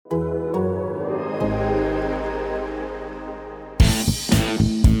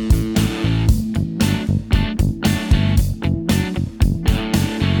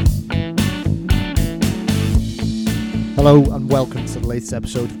Hello and welcome to the latest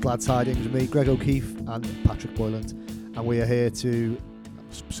episode of Glad Tidings with me, Greg O'Keefe and Patrick Boyland, and we are here to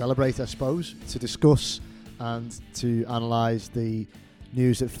celebrate, I suppose, to discuss and to analyse the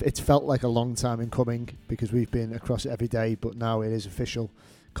news. It's felt like a long time in coming because we've been across it every day, but now it is official.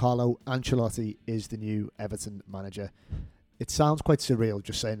 Carlo Ancelotti is the new Everton manager. It sounds quite surreal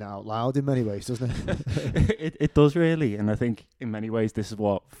just saying that out loud in many ways, doesn't it? It does really, and I think in many ways this is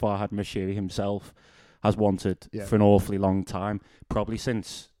what Farhad Moshiri himself has wanted for an awfully long time, probably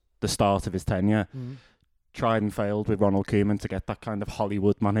since the start of his tenure. Tried and failed with Ronald Koeman to get that kind of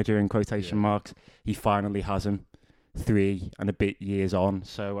Hollywood manager in quotation marks. He finally has him 3 and a bit years on.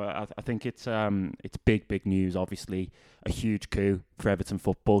 So I think it's big news. Obviously, a huge coup for Everton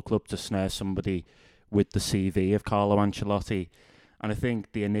Football Club to snare somebody with the CV of Carlo Ancelotti. And I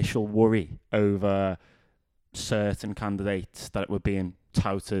think the initial worry over certain candidates that were being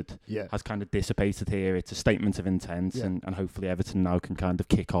touted has kind of dissipated here. It's a statement of intent, and hopefully Everton now can kind of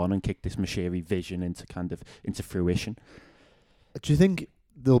kick on and kick this Moshiri vision into fruition. Do you think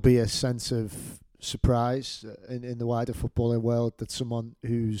there'll be a sense of surprise in the wider footballing world that someone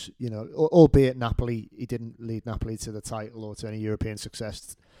who's, albeit Napoli, he didn't lead Napoli to the title or to any European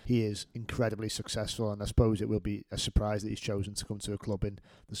success, he is incredibly successful, and I suppose it will be a surprise that he's chosen to come to a club in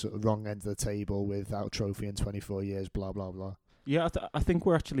the sort of wrong end of the table without a trophy in 24 years, blah, blah, blah. Yeah, I think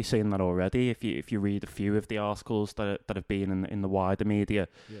we're actually seeing that already. If you read a few of the articles that have been in the wider media,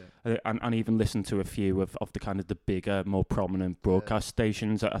 and even listen to a few of the kind of the bigger, more prominent broadcast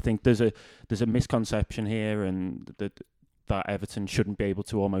stations, I think there's a misconception here, and that Everton shouldn't be able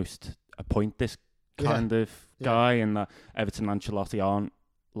to almost appoint this kind of guy, and that Everton and Ancelotti aren't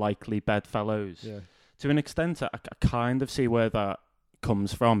likely bedfellows. To an extent, I kind of see where that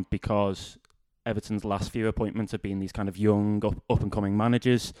comes from, because Everton's last few appointments have been these kind of young, up-and-coming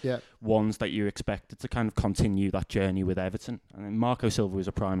managers, ones that you expected to kind of continue that journey with Everton. I mean, Marco Silva is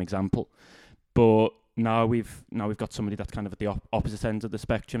a prime example, but now we've got somebody that's kind of at the opposite end of the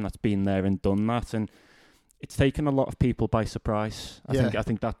spectrum that's been there and done that, and it's taken a lot of people by surprise. I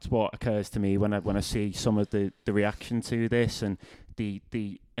think that's what occurs to me when I see some of the reaction to this, and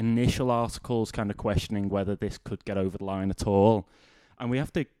the initial articles kind of questioning whether this could get over the line at all. And we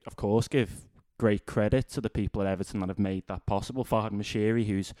have to, of course, give great credit to the people at Everton that have made that possible. Farhad Moshiri,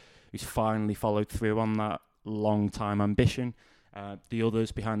 who's finally followed through on that long-time ambition. The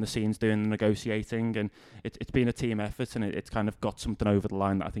others behind the scenes doing the negotiating, and it's been a team effort, and it's kind of got something over the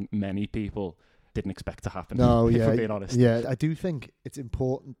line that I think many people didn't expect to happen. No, if we're being honest. Yeah, I do think it's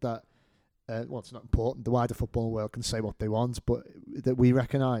important that, it's not important, the wider football world can say what they want, but that we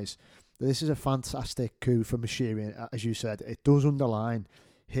recognise that this is a fantastic coup for Moshiri. As you said, it does underline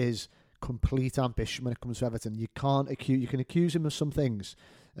his complete ambition when it comes to Everton. You can accuse him of some things.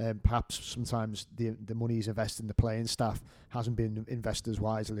 Perhaps sometimes the money he's invested in the playing staff hasn't been invested as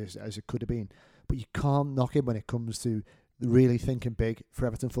wisely as it could have been. But you can't knock him when it comes to really thinking big for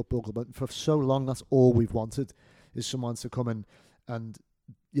Everton Football Club. But for so long, that's all we've wanted, is someone to come and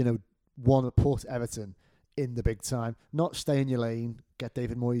want to put Everton in the big time, not stay in your lane, get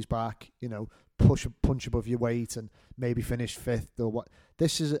David Moyes back, punch above your weight and maybe finish 5th or what.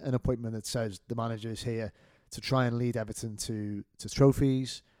 This is an appointment that says the manager is here to try and lead Everton to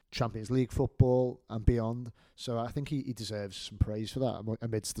trophies, Champions League football and beyond. So I think he deserves some praise for that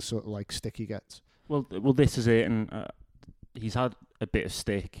amidst the sort of like stick he gets. Well, this is it, and he's had a bit of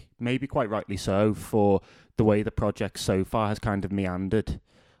stick, maybe quite rightly so, for the way the project so far has kind of meandered.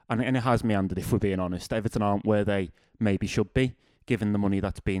 And it has meandered, if we're being honest. Everton aren't where they maybe should be, given the money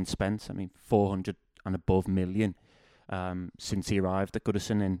that's being spent. I mean, 400 and above million since he arrived at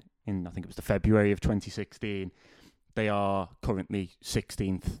Goodison in I think it was the February of 2016. They are currently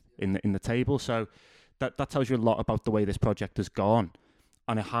 16th in the table. So that tells you a lot about the way this project has gone.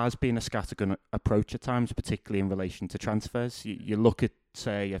 And it has been a scattergun approach at times, particularly in relation to transfers. You look at,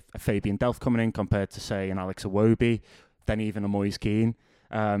 say, a Fabian Delph coming in compared to, say, an Alex Iwobi, then even a Moise Kean.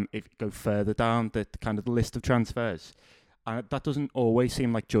 If you go further down the kind of the list of transfers, that doesn't always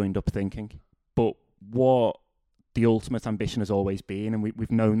seem like joined up thinking. But what the ultimate ambition has always been, and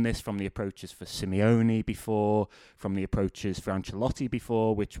we've known this from the approaches for Simeone before, from the approaches for Ancelotti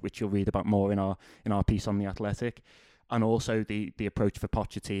before, which you'll read about more in our piece on The Athletic, and also the approach for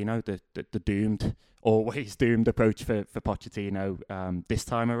Pochettino, the always doomed approach for Pochettino this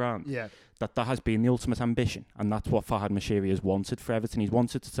time around. Yeah. That has been the ultimate ambition, and that's what Farhad Moshiri has wanted for Everton. He's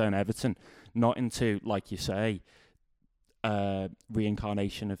wanted to turn Everton not into, like you say,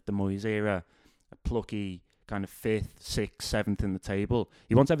 reincarnation of the Moyes era, a plucky kind of 5th, 6th, 7th in the table.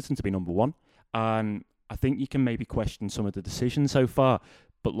 He wants Everton to be number 1, and I think you can maybe question some of the decisions so far,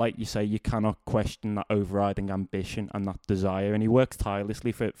 But like you say, you cannot question that overriding ambition and that desire. And he works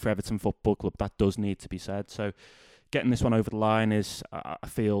tirelessly for Everton Football Club. That does need to be said. So getting this one over the line is, I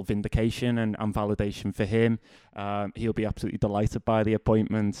feel, vindication and validation for him. He'll be absolutely delighted by the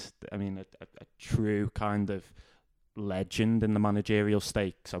appointment. I mean, a true kind of legend in the managerial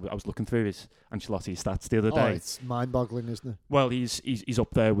stakes. I was looking through his Ancelotti stats the other day. It's mind-boggling, isn't it? Well, he's up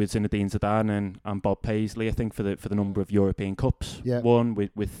there with Zinedine Zidane and Bob Paisley, I think, for the number of European Cups won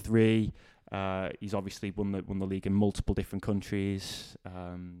with 3. He's obviously won the league in multiple different countries.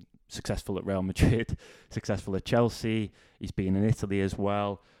 Successful at Real Madrid, successful at Chelsea. He's been in Italy as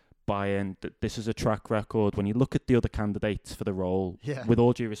well. Bayern. This is a track record. When you look at the other candidates for the role, with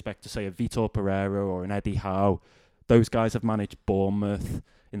all due respect to, say, a Vitor Pereira or an Eddie Howe, those guys have managed Bournemouth,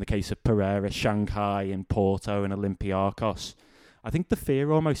 in the case of Pereira, Shanghai and Porto and Olympiacos. I think the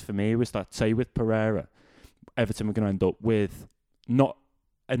fear almost for me was that, say, with Pereira, Everton were going to end up with not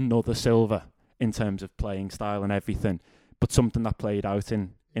another Silva in terms of playing style and everything, but something that played out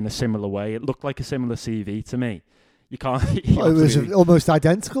in a similar way. It looked like a similar CV to me. You can't... it was an almost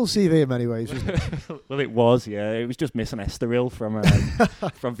identical CV in many ways, wasn't it? Well, it was, yeah. It was just missing Estoril from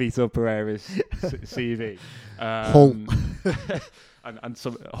Vitor Pereira's CV. Hull. and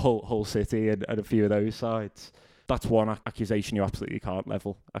some Hull City and a few of those sides. That's one accusation you absolutely can't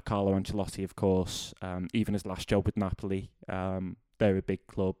level at Carlo Ancelotti, of course. Even his last job with Napoli, they're a big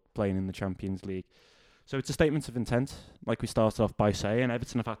club playing in the Champions League. So it's a statement of intent, like we started off by saying.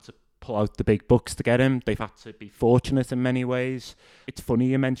 Everton have had to pull out the big bucks to get him. They've had to be fortunate in many ways. It's funny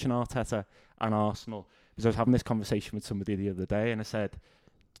you mention Arteta and Arsenal, because I was having this conversation with somebody the other day and I said,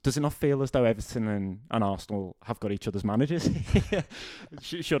 does it not feel as though Everton and Arsenal have got each other's managers?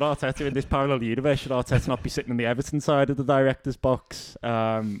 Should Arteta, in this parallel universe, should Arteta not be sitting on the Everton side of the director's box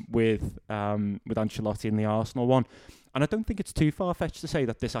with Ancelotti in the Arsenal one? And I don't think it's too far-fetched to say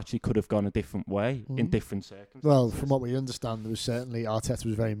that this actually could have gone a different way in different circumstances. Well, from what we understand, there was certainly Arteta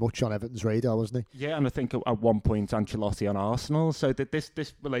was very much on Everton's radar, wasn't he? Yeah, and I think at one point Ancelotti on Arsenal. So that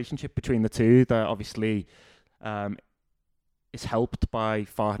this relationship between the two, that obviously is helped by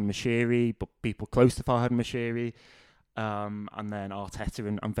Farhad Moshiri, but people close to Farhad Moshiri, and then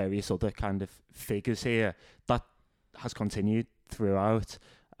Arteta and various other kind of figures here, that has continued throughout.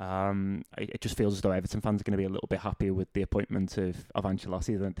 It just feels as though Everton fans are going to be a little bit happier with the appointment of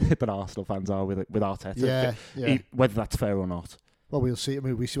Ancelotti than Arsenal fans are with Arteta. Yeah. Whether that's fair or not. Well, we'll see. I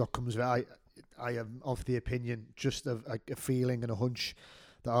mean, we see what comes of it. I am of the opinion, just a feeling and a hunch,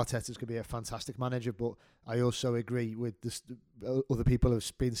 that Arteta's going to be a fantastic manager. But I also agree with this. Other people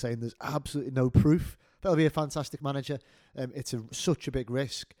have been saying there's absolutely no proof that he'll be a fantastic manager. It's such a big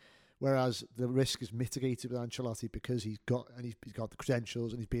risk. Whereas the risk is mitigated with Ancelotti because he's got the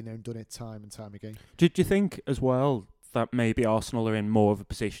credentials and he's been there and done it time and time again. Do you think as well that maybe Arsenal are in more of a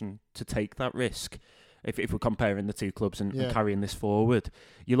position to take that risk if we're comparing the two clubs and carrying this forward?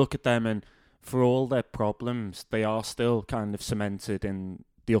 You look at them and for all their problems, they are still kind of cemented in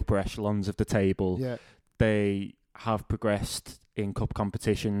the upper echelons of the table. Yeah. They have progressed in cup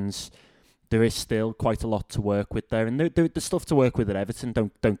competitions. There is still quite a lot to work with there, and there's stuff to work with at Everton.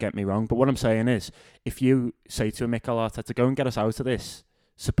 Don't get me wrong, but what I'm saying is, if you say to Mikel Arteta, "Go and get us out of this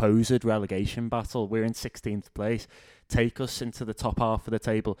supposed relegation battle. We're in 16th place. Take us into the top half of the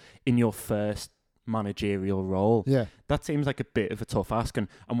table in your first managerial role." Yeah, that seems like a bit of a tough ask, and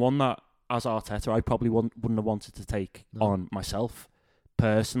one that, as Arteta, I probably wouldn't have wanted to take on myself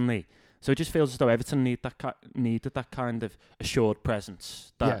personally. So it just feels as though Everton needed that kind of assured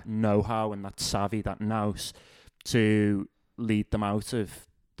presence, that know-how and that savvy, that nous, to lead them out of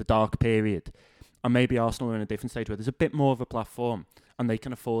the dark period. And maybe Arsenal are in a different stage where there's a bit more of a platform and they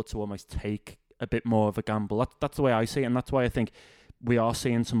can afford to almost take a bit more of a gamble. That's the way I see it, and that's why I think we are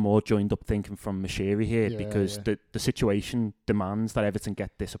seeing some more joined-up thinking from Moshiri here, because the situation demands that Everton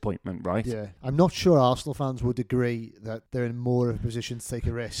get this appointment right. Yeah, I'm not sure Arsenal fans would agree that they're in more of a position to take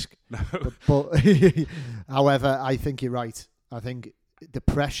a risk. No. But however, I think you're right. I think the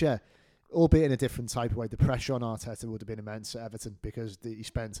pressure, albeit in a different type of way, the pressure on Arteta would have been immense at Everton because he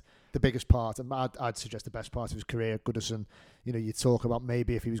spent the biggest part, and I'd suggest the best part of his career at Goodison. You know, you talk about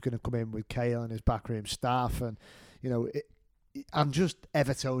maybe if he was going to come in with Cahill and his backroom staff, and and just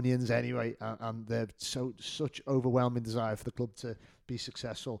Evertonians anyway, and they're such overwhelming desire for the club to be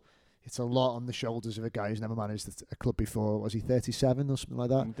successful. It's a lot on the shoulders of a guy who's never managed a club before. Was he 37 or something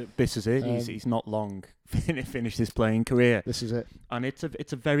like that? This is it. He's not long finished his playing career. This is it, and it's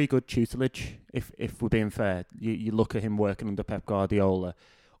a very good tutelage. If we're being fair, you look at him working under Pep Guardiola.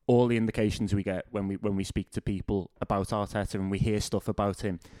 all the indications we get when we speak to people about Arteta and we hear stuff about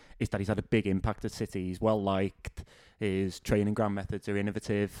him is that he's had a big impact at City. He's well liked. His training ground methods are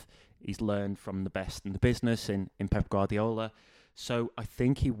innovative. He's learned from the best in the business in Pep Guardiola. So I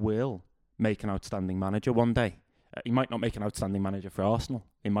think he will make an outstanding manager one day. He might not make an outstanding manager for Arsenal.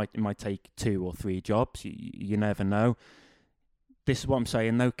 It might take 2 or 3 jobs. You never know. This is what I'm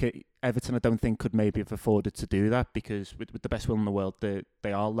saying, though. Everton, I don't think, could maybe have afforded to do that because with the best will in the world,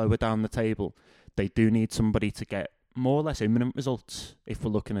 they are lower down the table. They do need somebody to get more or less imminent results if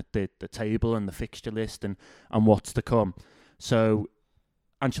we're looking at the table and the fixture list and what's to come. So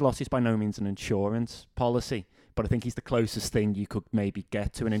Ancelotti's by no means an insurance policy, but I think he's the closest thing you could maybe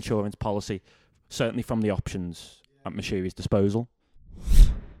get to an insurance policy, certainly from the options at Moshiri's disposal.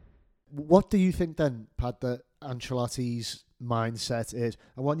 What do you think then, Pad, that Ancelotti's mindset is?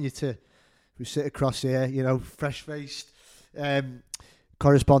 I want you to, we sit across here, fresh-faced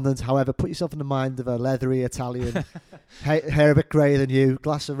correspondent, however, put yourself in the mind of a leathery Italian, hair a bit greyer than you,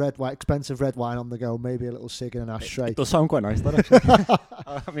 glass of red wine, expensive red wine on the go, maybe a little cig in an ashtray. It does sound quite nice, that actually.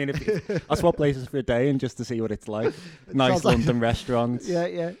 I mean, I swap places for a day and just to see what it's like. Nice London restaurants.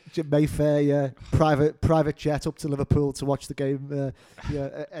 Yeah. Mayfair, yeah. Private jet up to Liverpool to watch the game.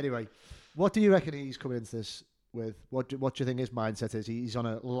 Anyway, what do you reckon he's coming into this with? What do you think his mindset is? He's on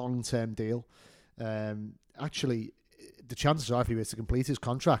a long-term deal. Actually, the chances are if he was to complete his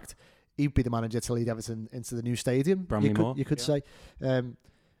contract, he'd be the manager to lead Everton into the new stadium. You could say.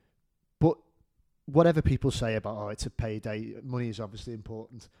 But whatever people say about, it's a payday, money is obviously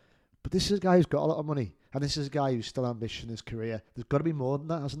important. But this is a guy who's got a lot of money. And this is a guy who's still ambitious in his career. There's got to be more than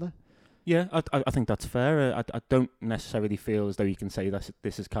that, hasn't there? Yeah, I think that's fair. I don't necessarily feel as though you can say that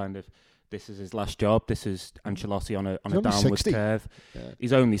this is his last job. This is Ancelotti on a downwards curve. Yeah.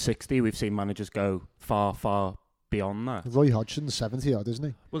 He's only 60. We've seen managers go far, far beyond that. Roy Hodgson's 70 odd, isn't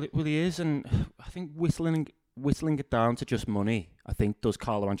he? Well, he is, and I think whistling it down to just money, I think does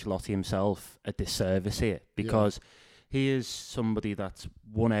Carlo Ancelotti himself a disservice here because he is somebody that's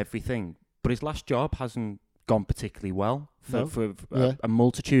won everything, but his last job hasn't gone particularly well for a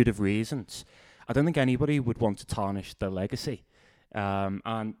multitude of reasons. I don't think anybody would want to tarnish their legacy,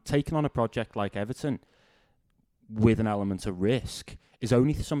 and taking on a project like Everton with an element of risk is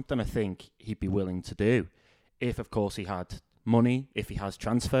only something I think he'd be willing to do. If, of course, he had money, if he has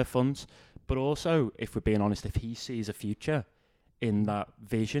transfer funds, but also, if we're being honest, if he sees a future in that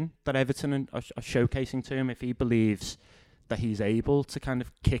vision that Everton are showcasing to him, if he believes that he's able to kind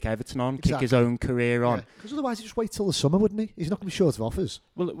of kick Everton on, kick his own career on. Because otherwise he'd just wait till the summer, wouldn't he? He's not going to be short of offers.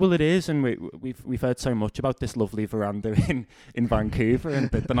 Well, it is, and we've heard so much about this lovely veranda in Vancouver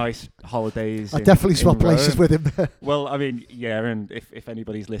and the nice holidays. I definitely swap places with him. Well, I mean, yeah, and if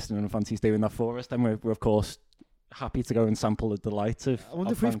anybody's listening and fancies doing that for us, then we're of course happy to go and sample the delights of. I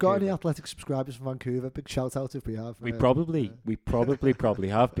wonder if we've got any Athletic subscribers from Vancouver. Big shout out if we have. We probably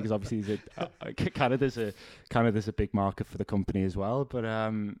have, because obviously Canada's a big market for the company as well. But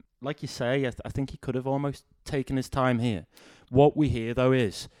like you say, I think he could have almost taken his time here. What we hear though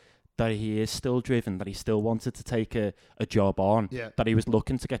is that he is still driven, that he still wanted to take a job on, that he was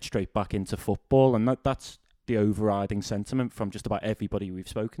looking to get straight back into football, and that's the overriding sentiment from just about everybody we've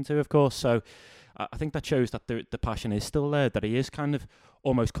spoken to, of course. So I think that shows that the passion is still there, that he is kind of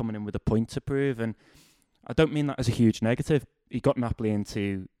almost coming in with a point to prove. And I don't mean that as a huge negative. He got Napoli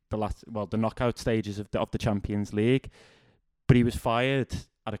into the knockout stages of the Champions League, but he was fired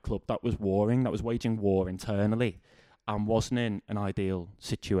at a club that was warring, that was waging war internally, and wasn't in an ideal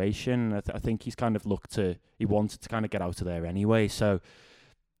situation. I think he's kind of he wanted to kind of get out of there anyway. So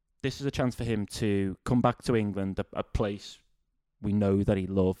this is a chance for him to come back to England, a place we know that he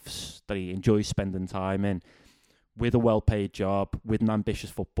loves, that he enjoys spending time in, with a well-paid job, with an ambitious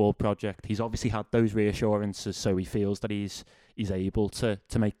football project. He's obviously had those reassurances, so he feels that he's able to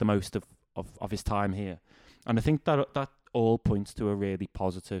make the most of his time here. And I think that all points to a really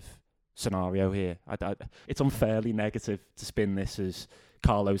positive scenario here. It's unfairly negative to spin this as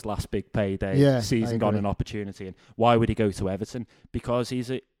Carlo's last big payday, seizing on an opportunity. And why would he go to Everton? Because he's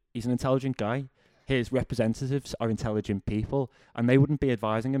an intelligent guy. His representatives are intelligent people, and they wouldn't be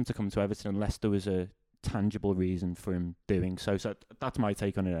advising him to come to Everton unless there was a tangible reason for him doing so. So that's my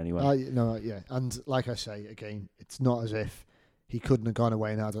take on it anyway. And like I say, again, it's not as if he couldn't have gone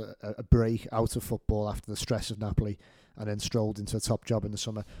away and had a break out of football after the stress of Napoli and then strolled into a top job in the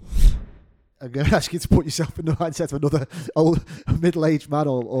summer. I'm going to ask you to put yourself in the mindset of another old middle-aged man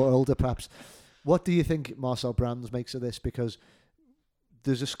or older perhaps. What do you think Marcel Brands makes of this? Because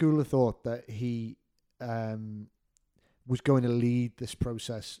there's a school of thought that he was going to lead this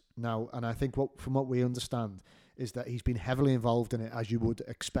process now, and I think from what we understand is that he's been heavily involved in it, as you would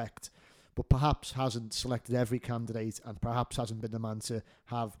expect, but perhaps hasn't selected every candidate and perhaps hasn't been the man to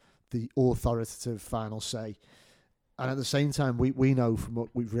have the authoritative final say. And at the same time, we know from what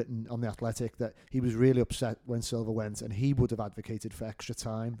we've written on The Athletic that he was really upset when Silva went, and he would have advocated for extra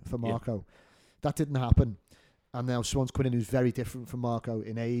time for Marco. Yeah. That didn't happen. And now someone's coming in who's very different from Marco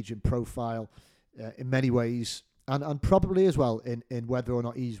in age and profile, in many ways, and probably as well in whether or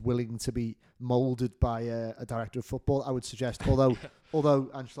not he's willing to be moulded by a director of football. I would suggest, although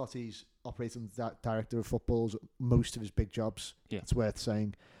Ancelotti's operating director of footballs most of his big jobs, it's worth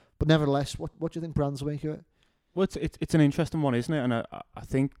saying. But nevertheless, what do you think Brands will make of it? Well, it's an interesting one, isn't it? And I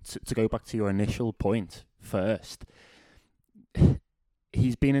think to go back to your initial point first,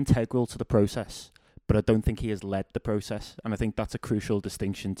 he's been integral to the process, but I don't think he has led the process. And I think that's a crucial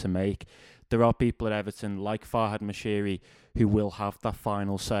distinction to make. There are people at Everton like Farhad Moshiri who will have that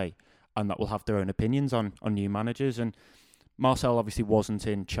final say and that will have their own opinions on new managers. And Marcel obviously wasn't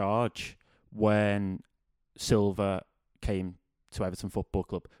in charge when Silva came to Everton Football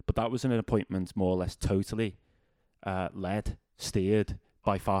Club, but that was an appointment more or less totally steered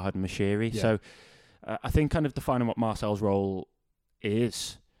by Farhad Moshiri. Yeah. So I think kind of defining what Marcel's role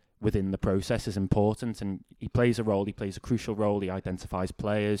is within the process is important, and he plays a crucial role. He identifies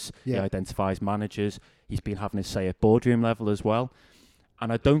players, he identifies managers. He's been having his say at boardroom level as well.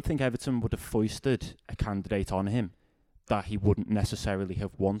 And I don't think Everton would have foisted a candidate on him that he wouldn't necessarily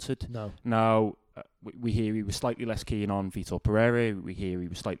have wanted. No. Now, we hear he was slightly less keen on Vitor Pereira. We hear he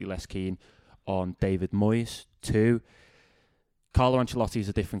was slightly less keen on David Moyes too. Carlo Ancelotti is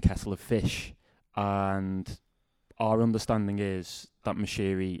a different kettle of fish, and our understanding is that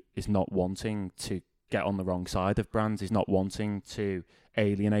Moshiri is not wanting to get on the wrong side of Brands. He's not wanting to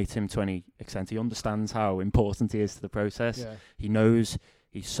alienate him to any extent. He understands how important he is to the process. Yeah. He knows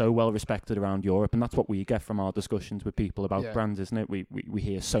he's so well respected around Europe, and that's what we get from our discussions with people about Brands, isn't it? We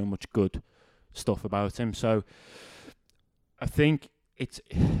hear so much good stuff about him. So I think it's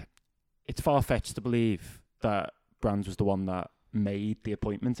far-fetched to believe that Brands was the one that made the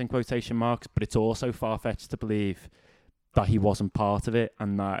appointment in quotation marks, but it's also far-fetched to believe that he wasn't part of it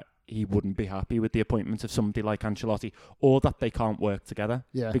and that he wouldn't be happy with the appointment of somebody like Ancelotti, or that they can't work together.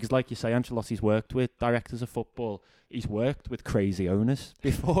 Yeah. Because like you say, Ancelotti's worked with directors of football. He's worked with crazy owners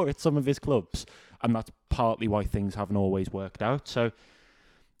before at some of his clubs, and that's partly why things haven't always worked out. So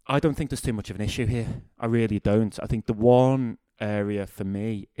I don't think there's too much of an issue here. I really don't. I think the one area for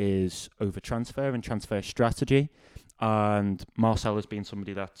me is over transfer and transfer strategy. And Marcel has been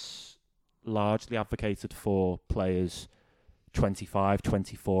somebody that's largely advocated for players 25,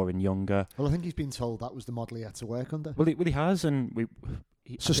 24 and younger. Well, I think he's been told that was the model he had to work under. Well, he has, and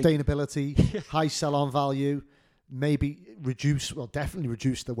sustainability, high sell-on value, definitely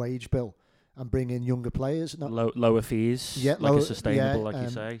reduce the wage bill and bring in younger players. Lower fees, a sustainable, like you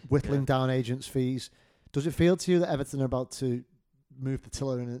say. Whittling down agents' fees. Does it feel to you that Everton are about to move the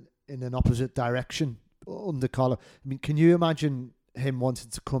tiller in an opposite direction under Carlo? I mean, can you imagine him wanting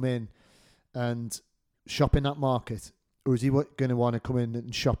to come in and shop in that market? Or is he going to want to come in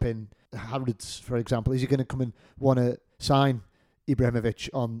and shop in Harrods, for example? Is he going to come and want to sign Ibrahimovic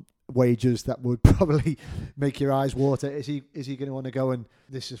on wages that would probably make your eyes water? Is he going to want to go and,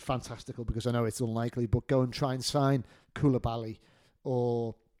 this is fantastical because I know it's unlikely, but go and try and sign Koulibaly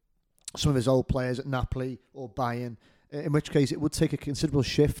or some of his old players at Napoli or Bayern? In which case, it would take a considerable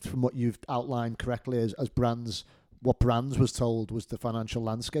shift from what you've outlined correctly as Brands, what Brands was told was the financial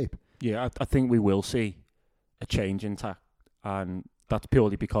landscape. Yeah, I think we will see a change in tack, and that's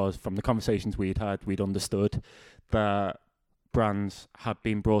purely because from the conversations we'd understood that Brands had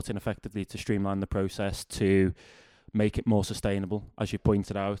been brought in effectively to streamline the process, to make it more sustainable, as you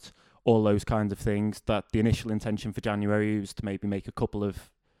pointed out, all those kinds of things. That the initial intention for January was to maybe make a couple of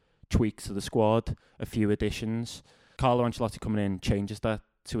tweaks to the squad, a few additions. Carlo Ancelotti coming in changes that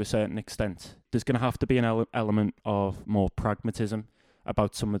to a certain extent. There's going to have to be an element of more pragmatism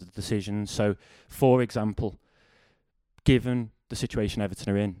about some of the decisions. So, for example, given the situation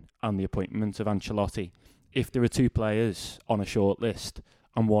Everton are in and the appointment of Ancelotti, if there are two players on a short list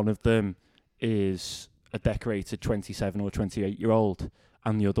and one of them is a decorated 27 or 28-year-old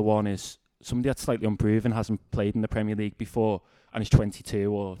and the other one is somebody that's slightly unproven, hasn't played in the Premier League before and is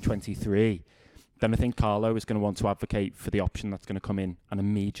 22 or 23, then I think Carlo is going to want to advocate for the option that's going to come in and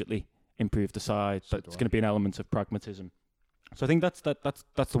immediately improve the side. So it's going to be an element of pragmatism. So I think that's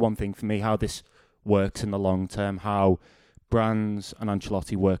the one thing for me, how this works in the long term, how Brands and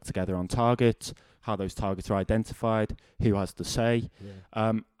Ancelotti work together on targets, how those targets are identified, who has the say.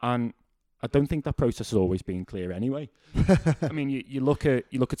 Yeah. And I don't think that process has always been clear anyway. I mean, you look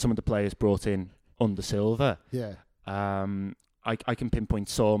at some of the players brought in under Silva. Yeah. I can pinpoint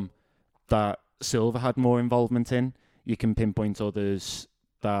some that Silva had more involvement in. You can pinpoint others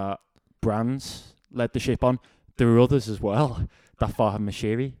that Brands led the ship on. There are others as well that Farhad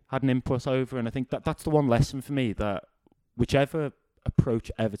Moshiri had an input over, and I think that's the one lesson for me, that whichever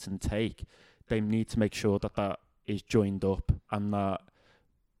approach Everton take, they need to make sure that is joined up and that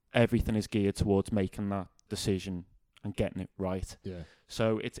everything is geared towards making that decision and getting it right. Yeah.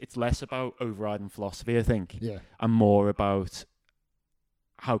 So it's less about overriding philosophy, I think, and more about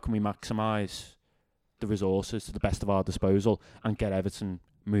how can we maximise the resources to the best of our disposal and get Everton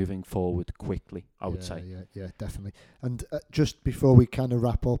moving forward quickly, I would say. Yeah, definitely. And just before we kind of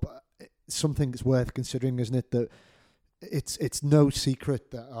wrap up, something that's worth considering, isn't it, that it's no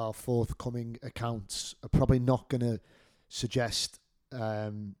secret that our forthcoming accounts are probably not going to suggest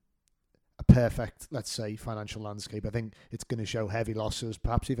a perfect, let's say, financial landscape. I think it's going to show heavy losses,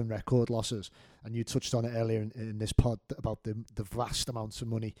 perhaps even record losses. And you touched on it earlier in this pod about the vast amounts of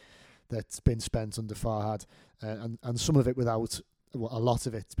money that's been spent under Farhad, and some of it without, well, a lot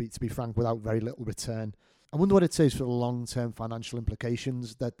of it, to be frank, without very little return. I wonder what it says for the long-term financial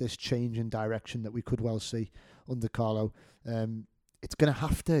implications that this change in direction that we could well see under Carlo, it's going to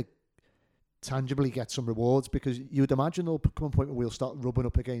have to tangibly get some rewards, because you'd imagine there'll come a point where we'll start rubbing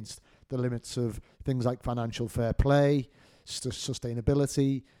up against the limits of things like financial fair play,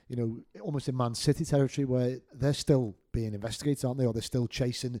 sustainability, almost in Man City territory, where they're still being investigated, aren't they? Or they're still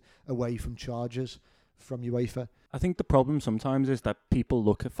chasing away from charges from UEFA. I think the problem sometimes is that people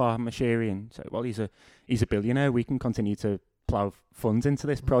look at Farhad Moshiri and say, well, he's a billionaire, we can continue to plough funds into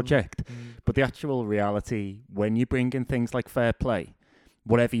this project. But the actual reality, when you bring in things like fair play,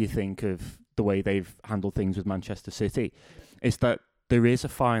 whatever you think of the way they've handled things with Manchester City, is that there is a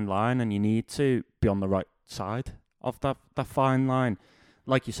fine line, and you need to be on the right side of that fine line.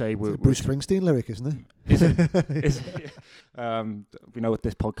 Like you say, we're Bruce Springsteen lyric, isn't it? Is it? We know what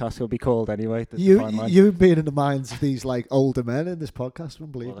this podcast will be called anyway. You've been in the minds of these like older men in this podcast,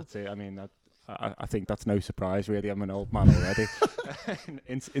 unbelievable. Well, that's it. I mean, I think that's no surprise, really. I'm an old man already,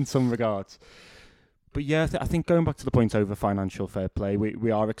 in some regards. But yeah, I think going back to the point over financial fair play,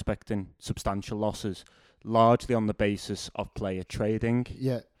 we are expecting substantial losses, largely on the basis of player trading,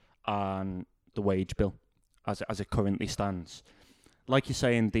 and the wage bill as it currently stands. Like you're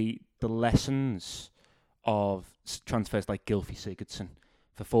saying, the lessons of transfers like Gylfi Sigurdsson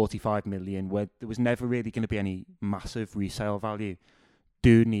for 45 million, where there was never really going to be any massive resale value,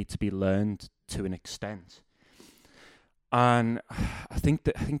 do need to be learned to an extent. And I think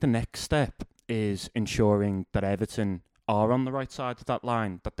the next step is ensuring that Everton are on the right side of that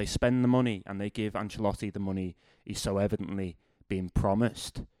line, that they spend the money and they give Ancelotti the money he's so evidently being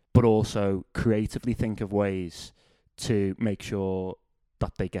promised, but also creatively think of ways to make sure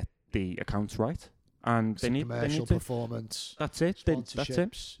that they get the accounts right. And they need commercial performance. That's it.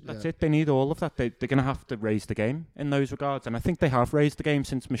 That's it. They need all of that. They're going to have to raise the game in those regards. And I think they have raised the game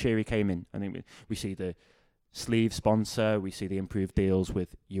since Moshiri came in. I think we see the sleeve sponsor. We see the improved deals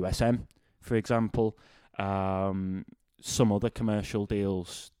with USM, for example. Some other commercial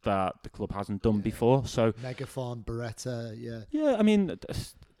deals that the club hasn't done before. So Megaphone, Beretta, Yeah, I mean,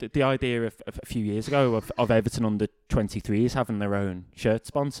 the idea of a few years ago of Everton under 23s having their own shirt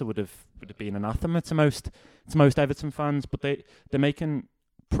sponsor would have been anathema to most Everton fans. But they're making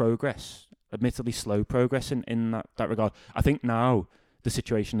progress, admittedly slow progress in that regard. I think now the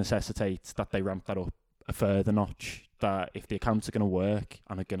situation necessitates that they ramp that up a further notch. That if the accounts are going to work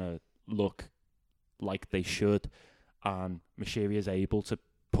and are going to look like they should, and Moshiri is able to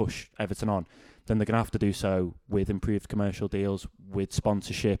push Everton on, then they're going to have to do so with improved commercial deals, with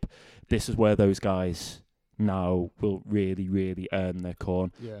sponsorship. This is where those guys now will really, really earn their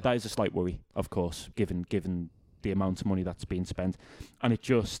corn. That is a slight worry, of course, given the amount of money that's being spent. And it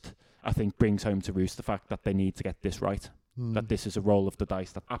just, I think, brings home to roost the fact that they need to get this right, that this is a roll of the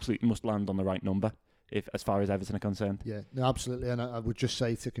dice that absolutely must land on the right number, as far as Everton are concerned. Yeah, no, absolutely. And I would just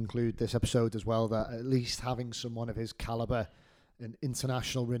say, to conclude this episode as well, that at least having someone of his calibre and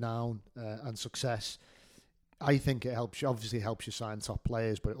international renown and success, I think it helps you. Obviously helps you sign top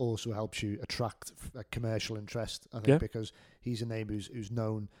players, but it also helps you attract commercial interest, I think, because he's a name who's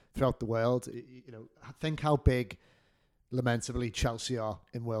known throughout the world. Think how big, lamentably, Chelsea are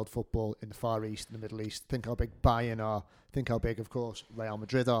in world football, in the Far East, in the Middle East. Think how big Bayern are. Think how big, of course, Real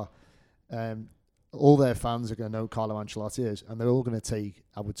Madrid are. All their fans are going to know Carlo Ancelotti is, and they're all going to take,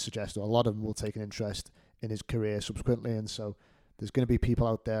 I would suggest, or a lot of them will take an interest in his career subsequently. And so there's going to be people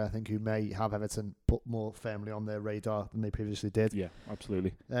out there, I think, who may have Everton put more firmly on their radar than they previously did. Yeah,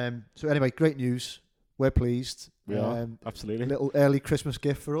 absolutely. So anyway, great news. We're pleased. We are, absolutely. Little early Christmas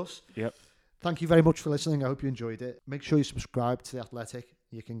gift for us. Yep. Thank you very much for listening. I hope you enjoyed it. Make sure you subscribe to The Athletic.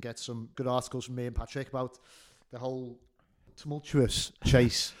 You can get some good articles from me and Patrick about the whole tumultuous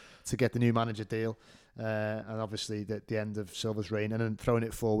chase to get the new manager deal. And obviously the end of Silva's reign, and then throwing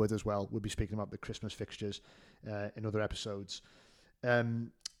it forward as well. We'll be speaking about the Christmas fixtures in other episodes. You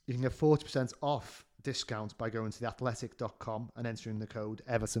can get 40% off discount by going to theathletic.com and entering the code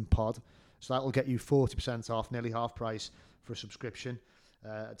EvertonPod. So that will get you 40% off, nearly half price for a subscription.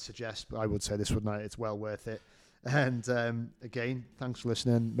 I would say this night it's well worth it. And again, thanks for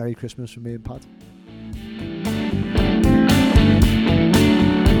listening. Merry Christmas from me and Pat.